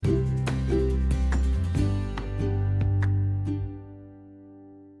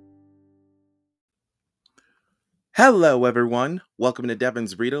Hello, everyone. Welcome to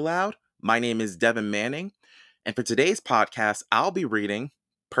Devin's Read Aloud. My name is Devin Manning, and for today's podcast, I'll be reading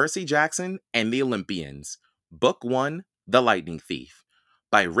Percy Jackson and the Olympians, Book 1, The Lightning Thief,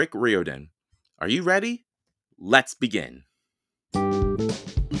 by Riordan. Are you ready? Let's begin.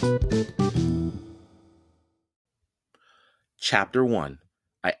 Chapter 1.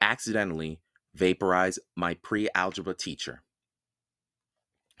 I accidentally vaporized my pre-algebra teacher.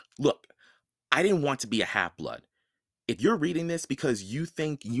 Look, I didn't want to be a half-blood. If you're reading this because you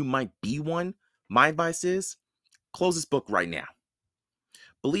think you might be one, my advice is close this book right now.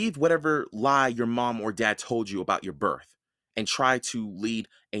 Believe whatever lie your mom or dad told you about your birth and try to lead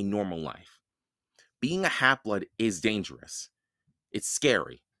a normal life. Being a half-blood is dangerous. It's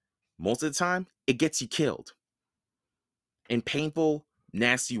scary. Most of the time, it gets you killed in painful,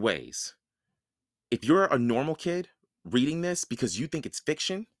 nasty ways. If you're a normal kid reading this because you think it's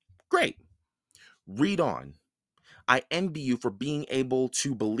fiction, great. Read on. I envy you for being able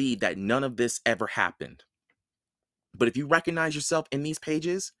to believe that none of this ever happened. But if you recognize yourself in these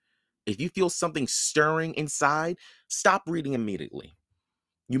pages, if you feel something stirring inside, stop reading immediately.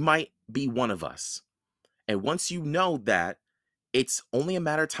 You might be one of us. And once you know that, it's only a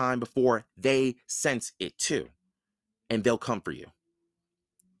matter of time before they sense it too. And they'll come for you.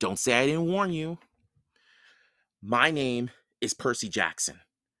 Don't say I didn't warn you. My name is Percy Jackson.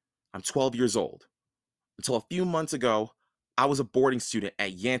 I'm 12 years old. Until a few months ago, I was a boarding student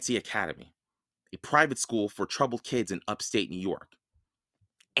at Yancey Academy, a private school for troubled kids in upstate New York.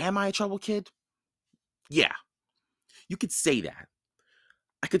 Am I a troubled kid? Yeah, you could say that.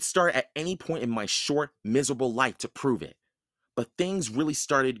 I could start at any point in my short, miserable life to prove it. But things really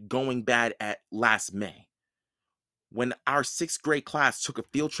started going bad at last May. When our sixth grade class took a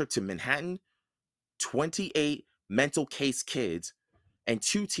field trip to Manhattan, 28 mental case kids and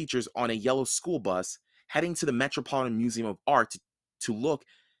two teachers on a yellow school bus heading to the Metropolitan Museum of Art to look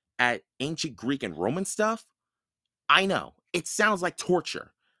at ancient Greek and Roman stuff. I know, it sounds like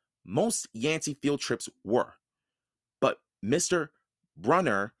torture. Most Yancey field trips were. But Mr.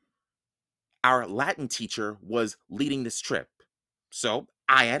 Brunner, our Latin teacher, was leading this trip. So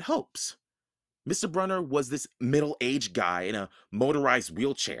I had hopes. Mr. Brunner was this middle-aged guy in a motorized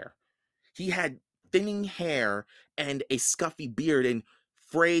wheelchair. He had thinning hair and a scuffy beard and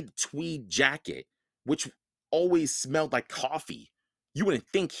frayed tweed jacket, which always smelled like coffee. You wouldn't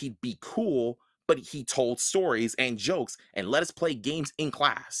think he'd be cool, but he told stories and jokes and let us play games in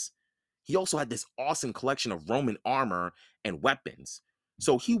class. He also had this awesome collection of Roman armor and weapons.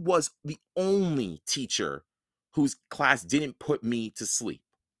 So he was the only teacher whose class didn't put me to sleep.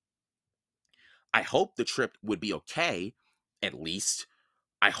 I hoped the trip would be okay, at least.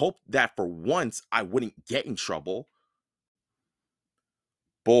 I hoped that for once I wouldn't get in trouble.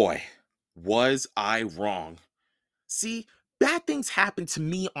 Boy, was I wrong. See, bad things happen to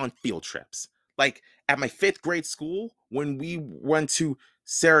me on field trips. Like at my fifth grade school, when we went to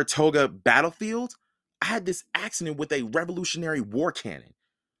Saratoga Battlefield, I had this accident with a Revolutionary War cannon.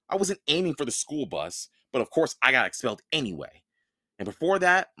 I wasn't aiming for the school bus, but of course I got expelled anyway. And before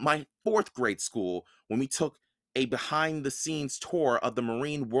that, my fourth grade school, when we took a behind the scenes tour of the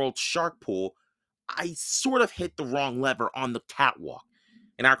Marine World Shark Pool, I sort of hit the wrong lever on the catwalk,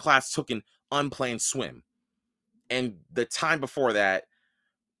 and our class took an unplanned swim. And the time before that,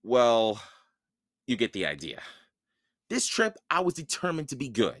 well, you get the idea. This trip, I was determined to be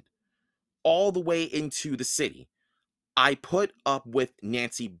good. All the way into the city, I put up with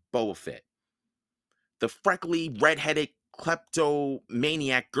Nancy Beaufort, the freckly, redheaded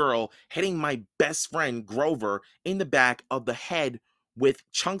kleptomaniac girl hitting my best friend Grover in the back of the head with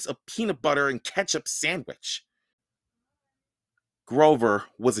chunks of peanut butter and ketchup sandwich. Grover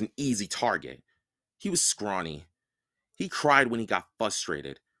was an easy target. He was scrawny. He cried when he got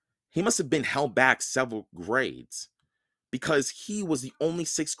frustrated. He must have been held back several grades because he was the only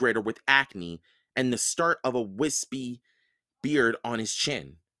sixth grader with acne and the start of a wispy beard on his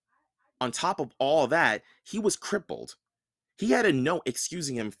chin. On top of all that, he was crippled. He had a note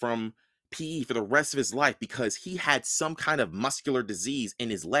excusing him from PE for the rest of his life because he had some kind of muscular disease in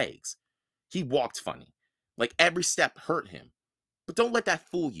his legs. He walked funny. Like every step hurt him. But don't let that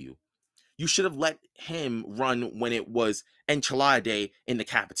fool you. You should have let him run when it was enchilada day in the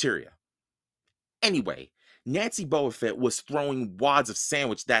cafeteria. Anyway, Nancy Beaufort was throwing wads of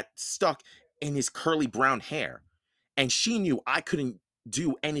sandwich that stuck in his curly brown hair. And she knew I couldn't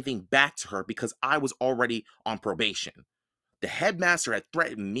do anything back to her because I was already on probation. The headmaster had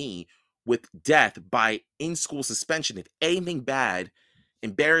threatened me with death by in-school suspension if anything bad,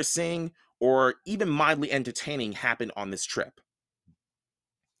 embarrassing, or even mildly entertaining happened on this trip.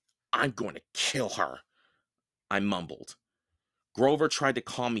 I'm going to kill her, I mumbled. Grover tried to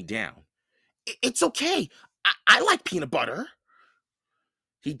calm me down. It's okay. I like peanut butter.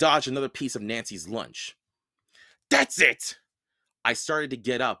 He dodged another piece of Nancy's lunch. That's it! I started to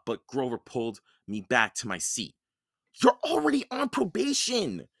get up, but Grover pulled me back to my seat. You're already on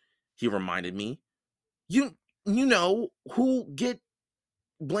probation, he reminded me. You know who'll get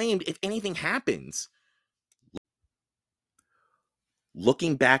blamed if anything happens.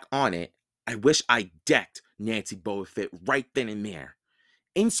 Looking back on it, I wish I decked Nancy Beaufort right then and there.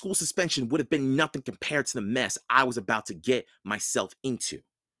 In-school suspension would have been nothing compared to the mess I was about to get myself into.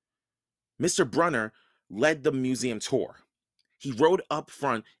 Mr. Brunner led the museum tour. He rode up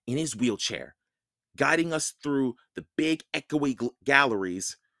front in his wheelchair, guiding us through the big echoey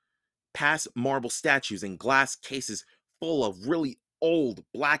galleries, past marble statues and glass cases full of really old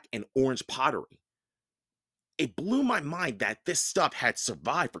black and orange pottery. It blew my mind that this stuff had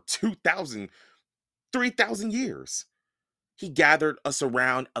survived for 2,000, 3,000 years. He gathered us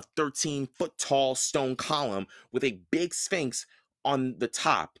around a 13-foot tall stone column with a big sphinx on the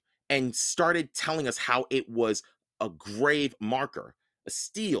top and started telling us how it was a grave marker, a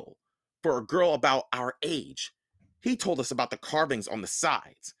steal, for a girl about our age. He told us about the carvings on the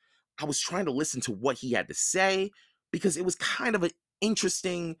sides. I was trying to listen to what he had to say because it was kind of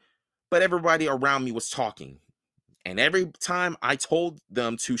interesting, but everybody around me was talking. And every time I told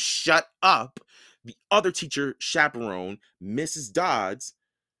them to shut up, the other teacher chaperone, Mrs. Dodds,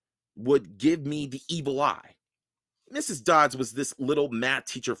 would give me the evil eye. Mrs. Dodds was this little math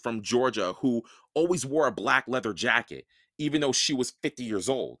teacher from Georgia who always wore a black leather jacket, even though she was 50 years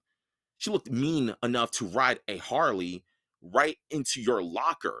old. She looked mean enough to ride a Harley right into your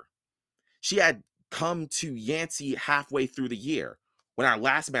locker. She had come to Yancey halfway through the year when our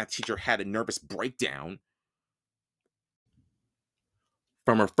last math teacher had a nervous breakdown.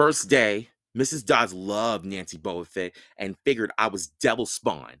 From her first day, Mrs. Dodds loved Nancy Beaufort and figured I was devil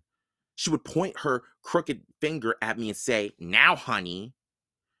spawn. She would point her crooked finger at me and say, "Now, honey,"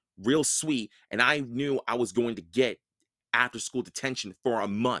 real sweet, and I knew I was going to get after school detention for a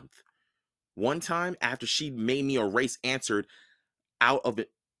month. One time, after she made me erase answered out of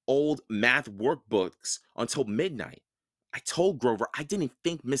old math workbooks until midnight, I told Grover I didn't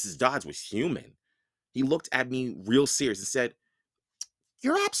think Mrs. Dodds was human. He looked at me real serious and said,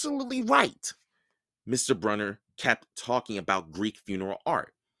 "You're absolutely right." Mr. Brunner kept talking about Greek funeral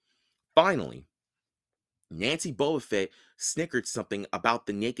art. Finally, Nancy Beaufort snickered something about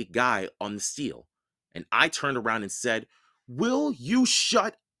the naked guy on the steel, and I turned around and said, "Will you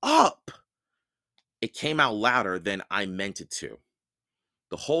shut up?" It came out louder than I meant it to.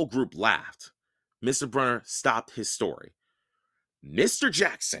 The whole group laughed. Mr. Brunner stopped his story. "Mr.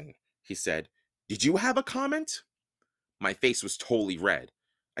 Jackson," he said, "did you have a comment?" My face was totally red.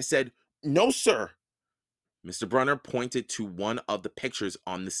 I said, "No, sir." Mr. Brunner pointed to one of the pictures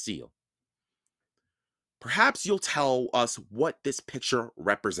on the steel. "Perhaps you'll tell us what this picture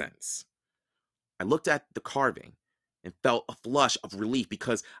represents." I looked at the carving and felt a flush of relief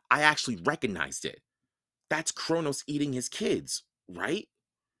because I actually recognized it. That's Kronos eating his kids, right?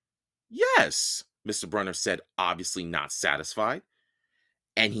 "Yes," Mr. Brunner said, obviously not satisfied.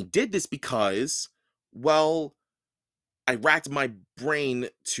 "And he did this because, well," I racked my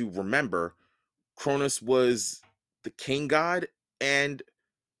brain to remember, "Kronos was the king god and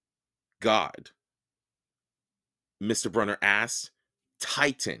god." Mr. Brunner asked.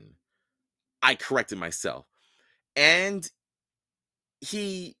 "Titan," I corrected myself. "And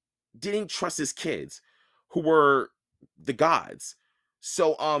he didn't trust his kids, who were the gods.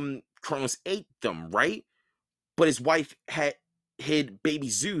 So Kronos ate them, right? But his wife had hid baby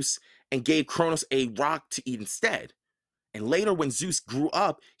Zeus and gave Kronos a rock to eat instead. And later, when Zeus grew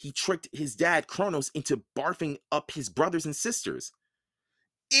up, he tricked his dad Kronos into barfing up his brothers and sisters."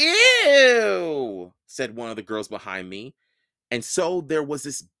 "Ew," said one of the girls behind me. "And so there was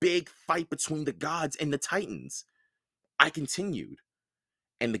this big fight between the gods and the Titans." I continued.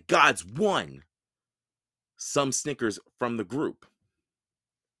 "And the gods won." Some snickers from the group.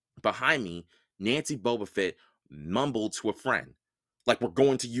 Behind me, Nancy Beaufort mumbled to a friend, like we're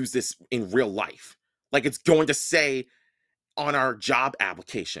going to use this in real life. Like it's going to say on our job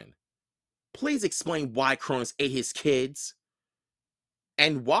application, "Please explain why Kronos ate his kids."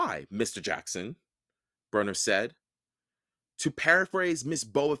 "And why, Mr. Jackson?" Brunner said. To paraphrase Miss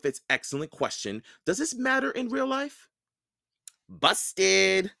Beaufort's excellent question, does this matter in real life?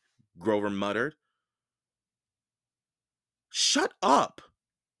 "Busted," Grover muttered. "Shut up,"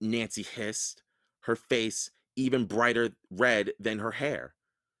 Nancy hissed, her face even brighter red than her hair.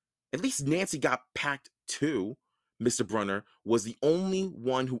 "At least Nancy got packed too." Mr. Brunner was the only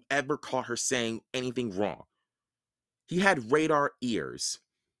one who ever caught her saying anything wrong. He had radar ears.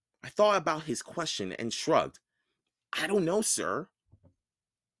 I thought about his question and shrugged. I don't know, sir.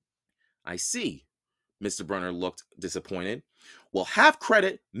 I see. Mr. Brunner looked disappointed. Well, have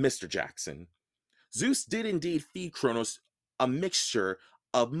credit, Mr. Jackson. Zeus did indeed feed Kronos a mixture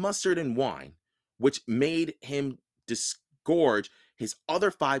of mustard and wine, which made him disgorge his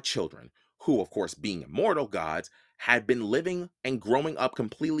other 5 children, who, of course, being immortal gods, had been living and growing up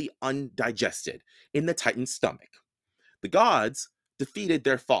completely undigested in the Titan's stomach. The gods defeated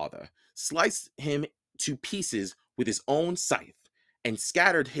their father, sliced him to pieces with his own scythe, and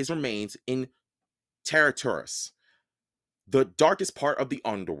scattered his remains in Tartarus, the darkest part of the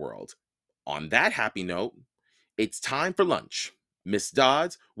underworld. On that happy note, it's time for lunch. Miss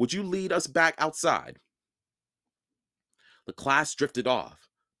Dodds, would you lead us back outside? The class drifted off,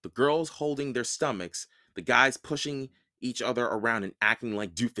 the girls holding their stomachs, the guys pushing each other around and acting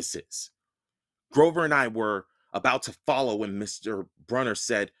like doofuses. Grover and I were about to follow when Mr. Brunner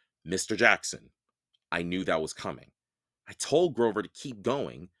said, Mr. Jackson. I knew that was coming. I told Grover to keep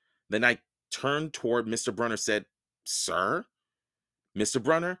going. Then I turned toward Mr. Brunner and said, Sir? Mr.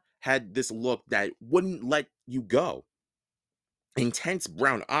 Brunner had this look that wouldn't let you go. Intense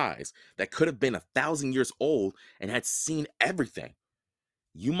brown eyes that could have been 1,000 years old and had seen everything.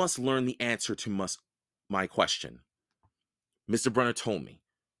 You must learn the answer to my question. Mr. Brunner told me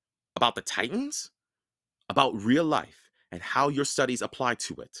about the Titans, about real life, and how your studies apply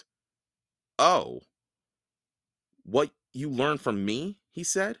to it. Oh, what you learn from me, he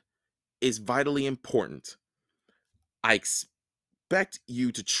said, is vitally important. I expect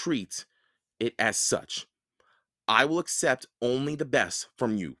you to treat it as such. I will accept only the best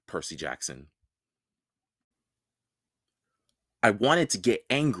from you, Percy Jackson. I wanted to get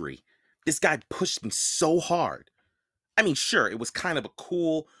angry. This guy pushed me so hard. I mean, sure, it was kind of a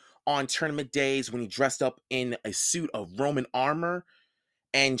cool on tournament days when he dressed up in a suit of Roman armor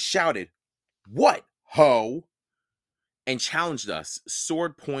and shouted, What, ho? And challenged us,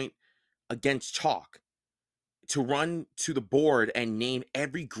 sword point against chalk, to run to the board and name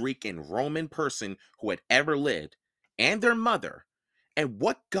every Greek and Roman person who had ever lived, and their mother, and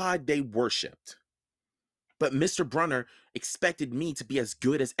what god they worshipped. But Mr. Brunner expected me to be as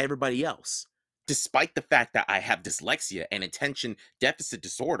good as everybody else, despite the fact that I have dyslexia and attention deficit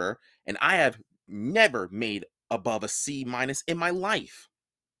disorder, and I have never made above a C minus in my life.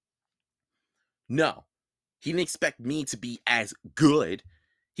 No, he didn't expect me to be as good.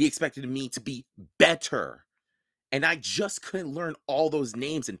 He expected me to be better. And I just couldn't learn all those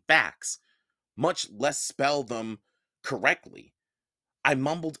names and facts, much less spell them correctly. I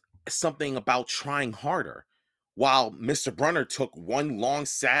mumbled something about trying harder, while Mr. Brunner took one long,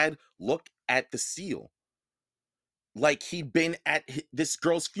 sad look at the seal, like he'd been at this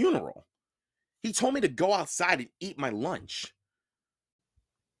girl's funeral. He told me to go outside and eat my lunch.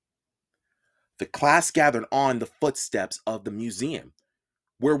 The class gathered on the footsteps of the museum,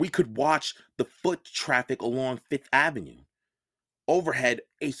 where we could watch the foot traffic along Fifth Avenue. Overhead,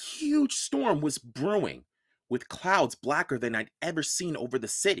 a huge storm was brewing, with clouds blacker than I'd ever seen over the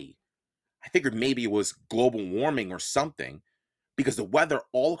city. I figured maybe it was global warming or something, because the weather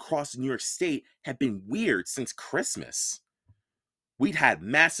all across New York State had been weird since Christmas. We'd had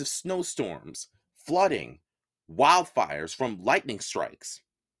massive snowstorms, flooding, wildfires from lightning strikes.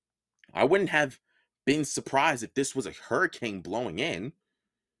 I wouldn't have been surprised if this was a hurricane blowing in.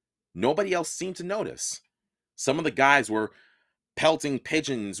 Nobody else seemed to notice. Some of the guys were pelting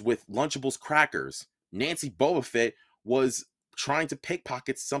pigeons with Lunchables crackers. Nancy Boba Fett was trying to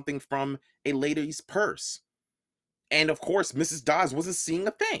pickpocket something from a lady's purse. And of course, Mrs. Dawes wasn't seeing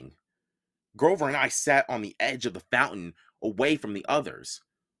a thing. Grover and I sat on the edge of the fountain away from the others.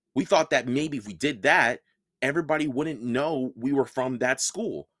 We thought that maybe if we did that, everybody wouldn't know we were from that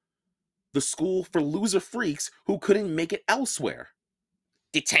school. The school for loser freaks who couldn't make it elsewhere.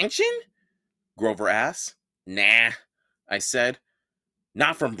 Detention? Grover asked. Nah, I said.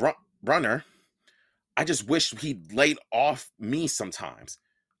 Not from Brunner. I just wish he'd laid off me sometimes.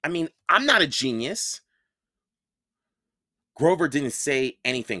 I mean, I'm not a genius. Grover didn't say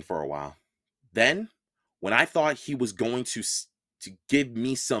anything for a while. Then, when I thought he was going to give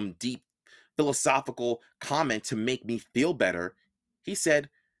me some deep philosophical comment to make me feel better, he said,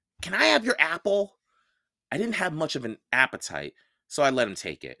 Can I have your apple? I didn't have much of an appetite, so I let him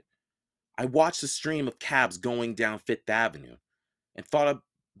take it. I watched the stream of cabs going down Fifth Avenue and thought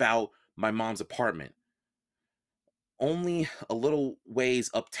about my mom's apartment, only a little ways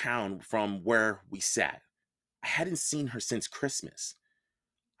uptown from where we sat. I hadn't seen her since Christmas.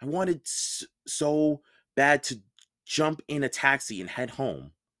 I wanted so bad to jump in a taxi and head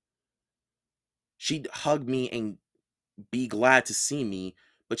home. She'd hug me and be glad to see me,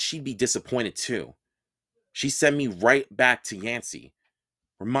 but she'd be disappointed too. She sent me right back to Yancey,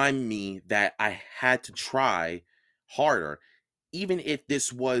 remind me that I had to try harder, even if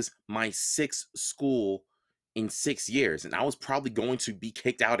this was my sixth school in 6 years, and I was probably going to be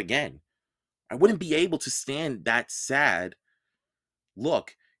kicked out again. I wouldn't be able to stand that sad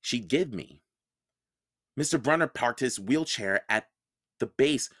look she'd give me. Mr. Brunner parked his wheelchair at the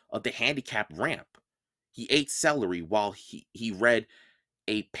base of the handicap ramp. He ate celery while he read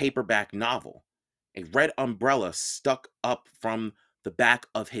a paperback novel. A red umbrella stuck up from the back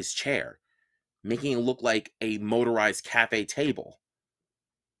of his chair, making it look like a motorized cafe table.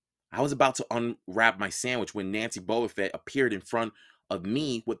 I was about to unwrap my sandwich when Nancy Beaufort appeared in front of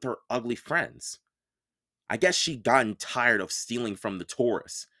me with her ugly friends. I guess she'd gotten tired of stealing from the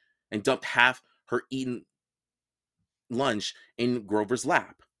tourists and dumped half her eaten lunch in Grover's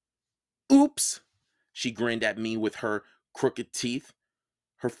lap. Oops! She grinned at me with her crooked teeth.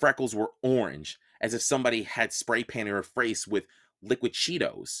 Her freckles were orange, as if somebody had spray painted her face with liquid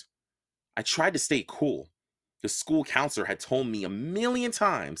Cheetos. I tried to stay cool. The school counselor had told me a million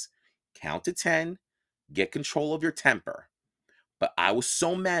times, count to 10, get control of your temper. But I was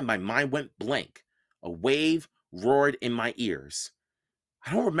so mad my mind went blank. A wave roared in my ears.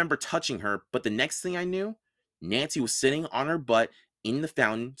 I don't remember touching her, but the next thing I knew, Nancy was sitting on her butt in the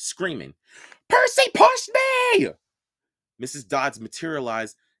fountain screaming, "Percy pushed me!" Mrs. Dodds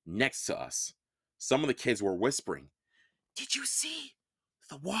materialized next to us. Some of the kids were whispering, "Did you see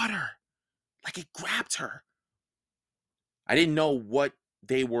the water? Like it grabbed her." I didn't know what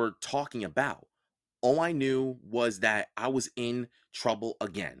they were talking about. All I knew was that I was in trouble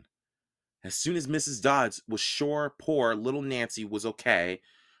again. As soon as Mrs. Dodds was sure poor little Nancy was okay,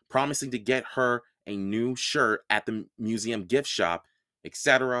 promising to get her a new shirt at the museum gift shop,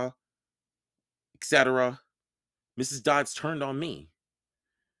 etc., etc., Mrs. Dodds turned on me.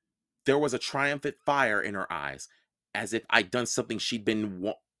 There was a triumphant fire in her eyes, as if I'd done something she'd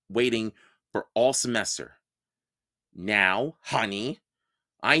been waiting for all semester. "Now, honey."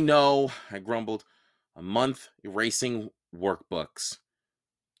 "I know," I grumbled. "A month erasing workbooks."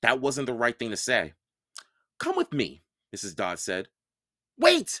 That wasn't the right thing to say. "Come with me," Mrs. Dodd said.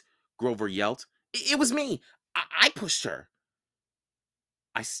 "Wait!" Grover yelled. It was me. I pushed her."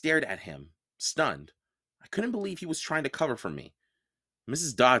 I stared at him, stunned. I couldn't believe he was trying to cover for me.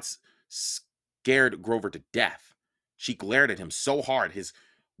 Mrs. Dodds scared Grover to death. She glared at him so hard his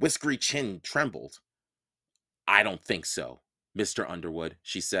whiskery chin trembled. "I don't think so, Mr. Underwood,"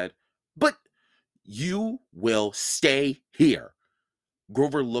 she said. "But you will stay here."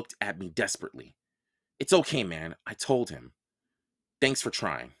 Grover looked at me desperately. "It's okay, man," I told him. "Thanks for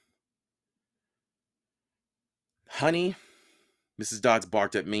trying." "Honey," Mrs. Dodds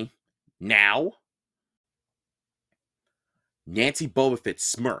barked at me. "Now?" Nancy Beaufort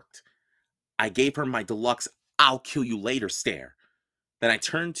smirked. I gave her my deluxe "I'll kill you later" stare. Then I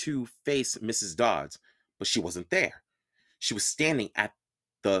turned to face Mrs. Dodds, but she wasn't there. She was standing at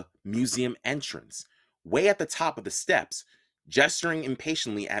the museum entrance, way at the top of the steps, gesturing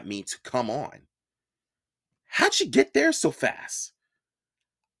impatiently at me to come on. How'd she get there so fast?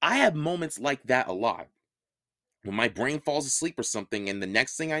 I have moments like that a lot. When my brain falls asleep or something, and the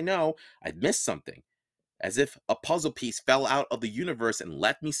next thing I know, I've missed something, as if a puzzle piece fell out of the universe and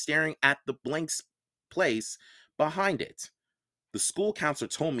left me staring at the blank place behind it. The school counselor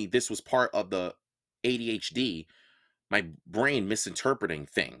told me this was part of the ADHD, my brain misinterpreting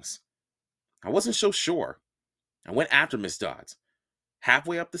things. I wasn't so sure. I went after Miss Dodds.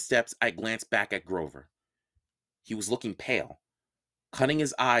 Halfway up the steps, I glanced back at Grover. He was looking pale, cutting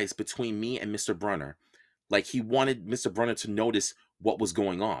his eyes between me and Mr. Brunner, like he wanted Mr. Brunner to notice what was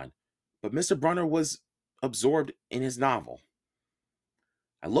going on. But Mr. Brunner was absorbed in his novel.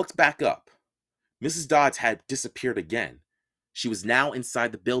 I looked back up. Mrs. Dodds had disappeared again. She was now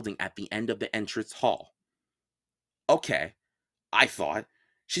inside the building at the end of the entrance hall. Okay, I thought,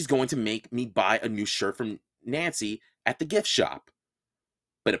 she's going to make me buy a new shirt from Nancy at the gift shop.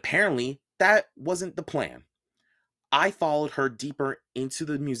 But apparently, that wasn't the plan. I followed her deeper into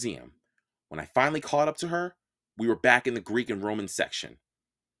the museum. When I finally caught up to her, we were back in the Greek and Roman section.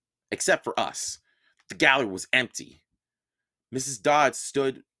 Except for us. The gallery was empty. Mrs. Dodds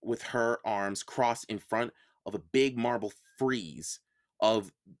stood with her arms crossed in front of a big marble frieze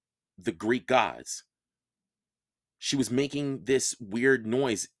of the Greek gods. She was making this weird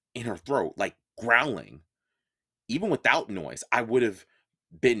noise in her throat, like growling. Even without noise, I would have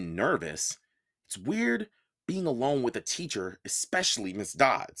been nervous. It's weird being alone with a teacher, especially Miss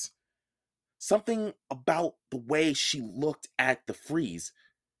Dodds. Something about the way she looked at the frieze,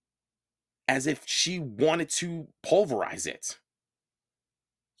 as if she wanted to pulverize it.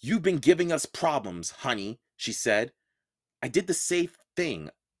 "You've been giving us problems, honey," she said. I did the safe thing.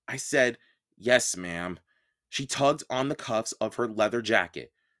 I said, "Yes, ma'am." She tugged on the cuffs of her leather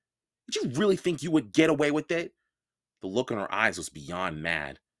jacket. "Did you really think you would get away with it?" The look in her eyes was beyond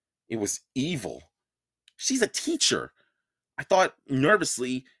mad. It was evil. "She's a teacher." I thought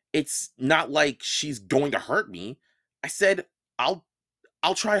nervously, "It's not like she's going to hurt me." I said, I'll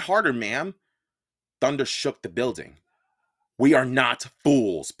I'll try harder, ma'am." Thunder shook the building. "We are not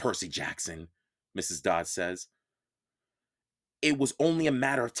fools, Percy Jackson," Mrs. Dodd says. "It was only a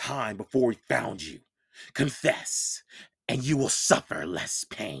matter of time before we found you. Confess, and you will suffer less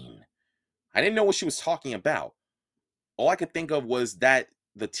pain." I didn't know what she was talking about. All I could think of was that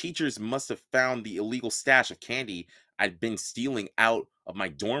the teachers must have found the illegal stash of candy I'd been stealing out of my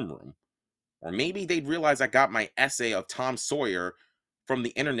dorm room. Or maybe they'd realize I got my essay of Tom Sawyer from the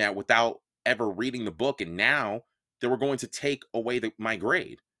internet without ever reading the book, and now they were going to take away my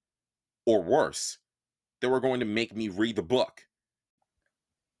grade. Or worse, they were going to make me read the book.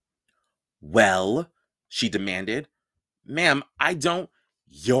 "Well," she demanded. "Ma'am, I don't—"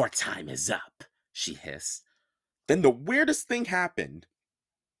 "Your time is up," she hissed. Then the weirdest thing happened.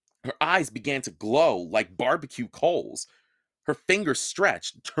 Her eyes began to glow like barbecue coals. Her fingers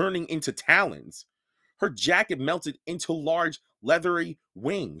stretched, turning into talons. Her jacket melted into large, leathery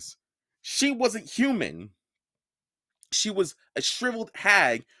wings. She wasn't human. She was a shriveled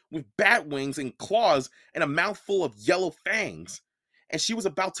hag with bat wings and claws and a mouthful of yellow fangs. And she was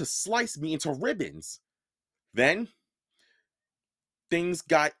about to slice me into ribbons. Then, things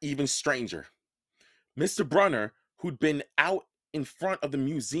got even stranger. Mr. Brunner, who'd been out in front of the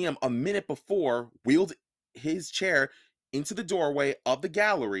museum a minute before, wheeled his chair into the doorway of the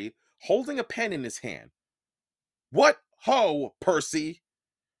gallery, holding a pen in his hand. "What ho, Percy!"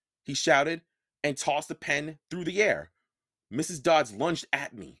 he shouted, and tossed the pen through the air. Mrs. Dodds lunged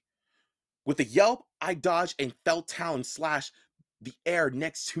at me. With a yelp, I dodged and felt talons slash the air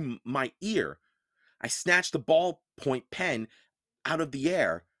next to my ear. I snatched the ballpoint pen out of the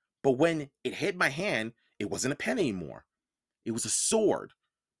air, but when it hit my hand, it wasn't a pen anymore. It was a sword.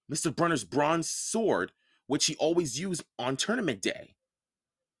 Mr. Brunner's bronze sword, which he always used on tournament day.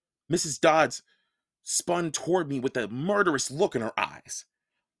 Mrs. Dodds spun toward me with a murderous look in her eyes.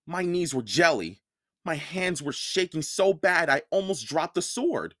 My knees were jelly. My hands were shaking so bad I almost dropped the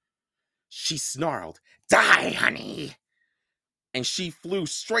sword. She snarled, "Die, honey!" And she flew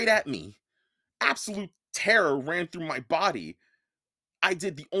straight at me. Absolute terror ran through my body. I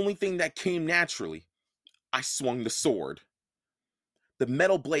did the only thing that came naturally. I swung the sword. The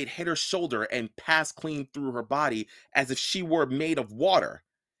metal blade hit her shoulder and passed clean through her body as if she were made of water.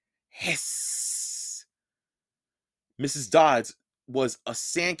 Hiss! Mrs. Dodds was a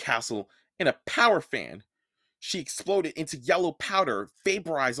sandcastle and a power fan. She exploded into yellow powder,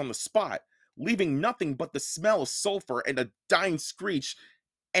 vaporized on the spot, leaving nothing but the smell of sulfur and a dying screech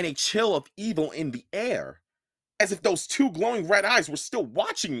and a chill of evil in the air, as if those two glowing red eyes were still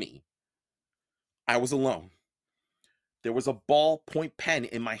watching me. I was alone. There was a ballpoint pen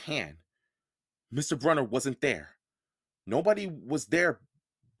in my hand. Mr. Brunner wasn't there. Nobody was there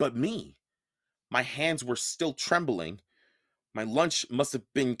but me. My hands were still trembling. My lunch must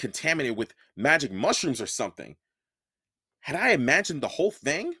have been contaminated with magic mushrooms or something. Had I imagined the whole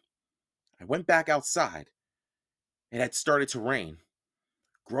thing? I went back outside. It had started to rain.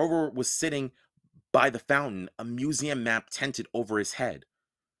 Grover was sitting by the fountain, a museum map tented over his head.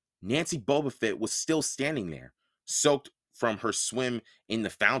 Nancy Bobofit was still standing there, soaked from her swim in the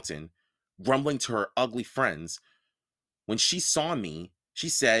fountain, grumbling to her ugly friends. When she saw me, she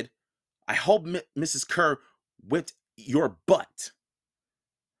said, "I hope Mrs. Kerr whipped your butt."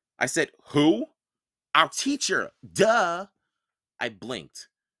 I said, "Who?" "Our teacher, duh." I blinked.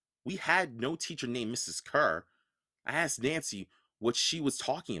 We had no teacher named Mrs. Kerr. I asked Nancy what she was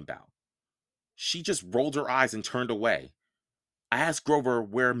talking about. She just rolled her eyes and turned away. I asked Grover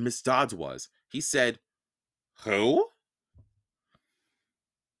where Miss Dodds was. He said, "Who?"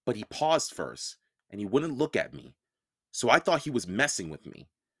 But he paused first, and he wouldn't look at me. So I thought he was messing with me.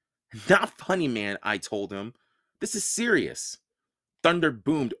 "Not funny, man," I told him. "This is serious." Thunder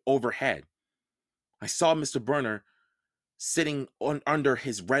boomed overhead. I saw Mr. Brunner sitting under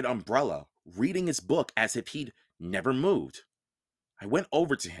his red umbrella, reading his book as if he'd never moved. I went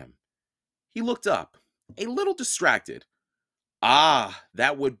over to him. He looked up, a little distracted. "Ah,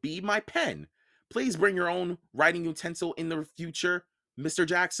 that would be my pen. Please bring your own writing utensil in the future, Mr.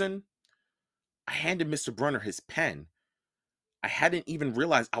 Jackson." I handed Mr. Brunner his pen. I hadn't even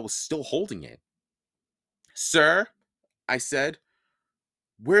realized I was still holding it. "Sir," I said,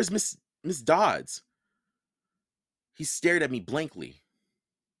 "where's Miss Miss Dodds. He stared at me blankly.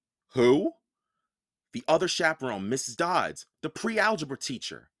 Who? The other chaperone, Mrs. Dodds, the pre-algebra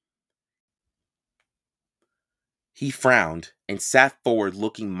teacher. He frowned and sat forward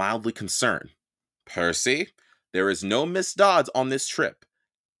looking mildly concerned. Percy, there is no Miss Dodds on this trip.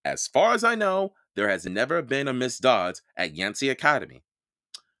 As far as I know, there has never been a Miss Dodds at Yancey Academy.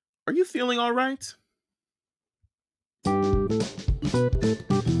 Are you feeling all right?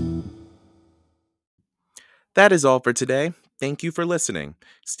 That is all for today. Thank you for listening.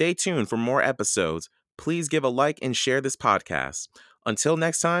 Stay tuned for more episodes. Please give a like and share this podcast. Until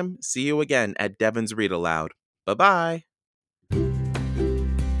next time, see you again at Devin's Read Aloud. Bye-bye.